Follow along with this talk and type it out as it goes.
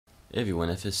Hey everyone,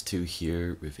 FS2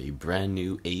 here with a brand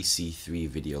new AC3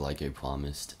 video like I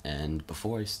promised. And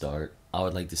before I start, I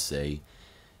would like to say,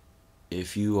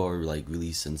 if you are like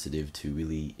really sensitive to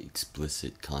really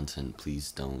explicit content,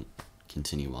 please don't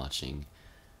continue watching.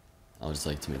 I would just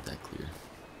like to make that clear.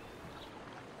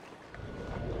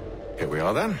 Here we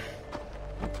are then.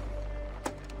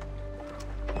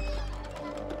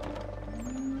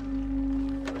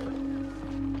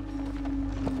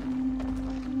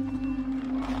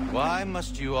 Why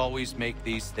must you always make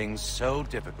these things so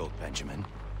difficult, Benjamin?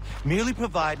 Merely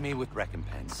provide me with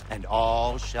recompense, and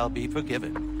all shall be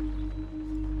forgiven.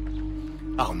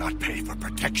 I'll not pay for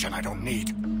protection I don't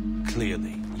need.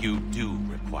 Clearly, you do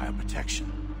require protection.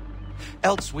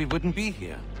 Else we wouldn't be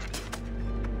here.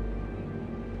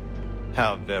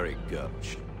 How very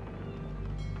gauche.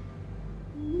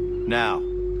 Now,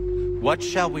 what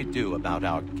shall we do about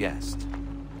our guest?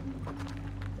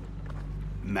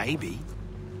 Maybe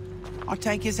I'll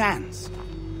take his hands,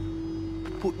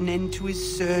 put an end to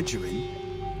his surgery.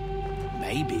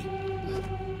 Maybe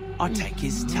I'll take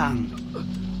his tongue,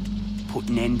 put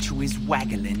an end to his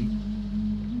waggling.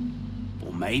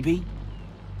 Or maybe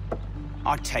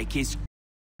I'll take his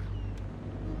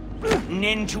put an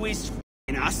end to his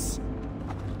f***ing us.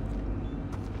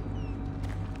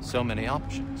 So many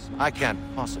options. I can't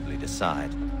possibly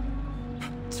decide.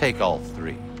 Take all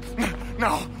three.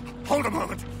 Now, hold a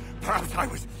moment. Perhaps I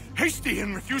was hasty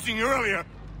in refusing you earlier.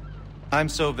 I'm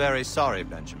so very sorry,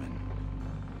 Benjamin.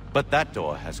 But that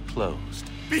door has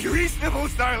closed. Be reasonable,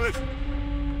 Silas.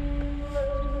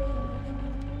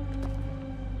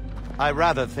 I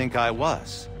rather think I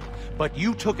was. But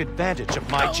you took advantage of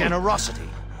my generosity.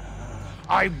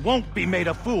 I won't be made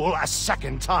a fool a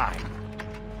second time.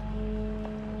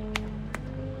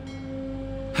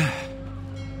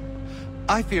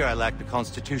 I fear I lack the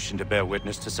constitution to bear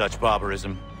witness to such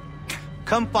barbarism.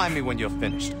 Come find me when you're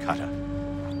finished, Cutter.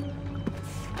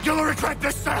 You'll regret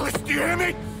this, Silas. Do you hear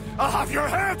me? I'll have your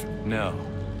head. No.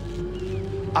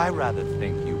 I rather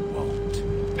think you won't.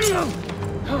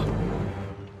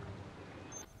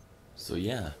 So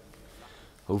yeah,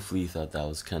 hopefully you thought that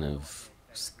was kind of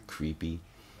creepy.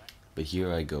 But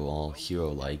here I go all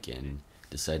hero-like and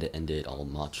decide to end it all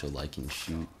macho-like and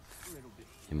shoot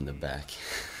him in the back.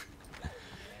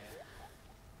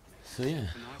 So yeah,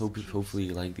 hopefully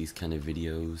you like these kind of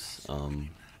videos,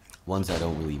 ones that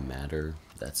don't really matter,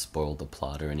 that spoil the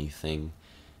plot or anything.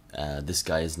 This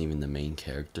guy isn't even the main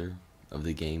character of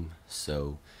the game,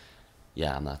 so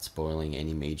yeah, I'm not spoiling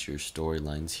any major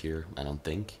storylines here, I don't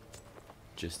think,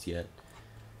 just yet.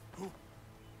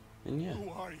 And yeah, Who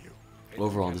are you?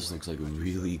 overall this looks like a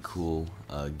really cool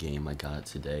game I got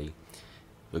today.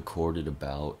 Recorded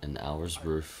about an hour's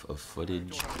worth of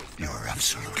footage. You're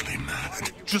absolutely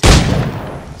mad.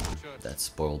 That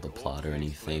spoiled the plot or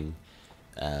anything.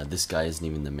 This guy isn't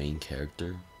even the main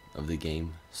character of the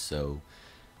game, so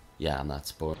yeah, I'm not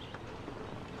spoiling.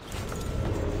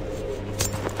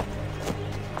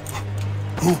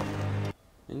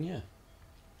 And yeah,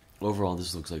 overall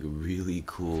this looks like a really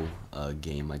cool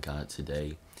game I got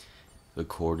today.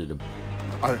 Recorded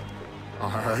I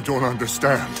don't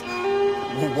understand.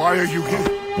 Why are you here?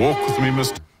 Walk with me,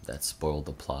 mister. That spoiled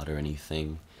the plot or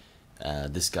anything.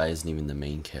 This guy isn't even the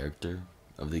main character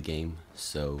of the game,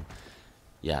 so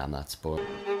yeah, I'm not spoiling.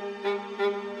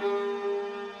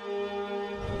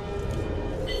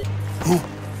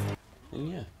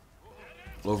 And yeah,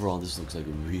 overall this looks like a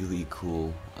really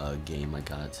cool game I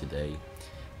got today.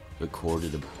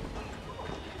 Recorded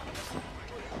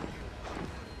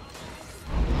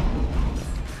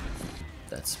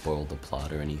that spoiled the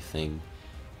plot or anything.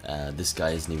 This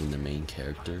guy isn't even the main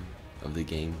character of the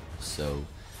game, so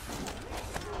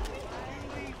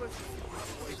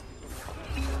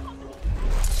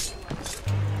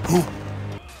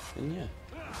and yeah,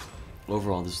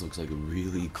 overall this looks like a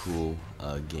really cool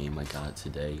game I got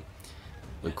today.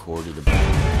 Recorded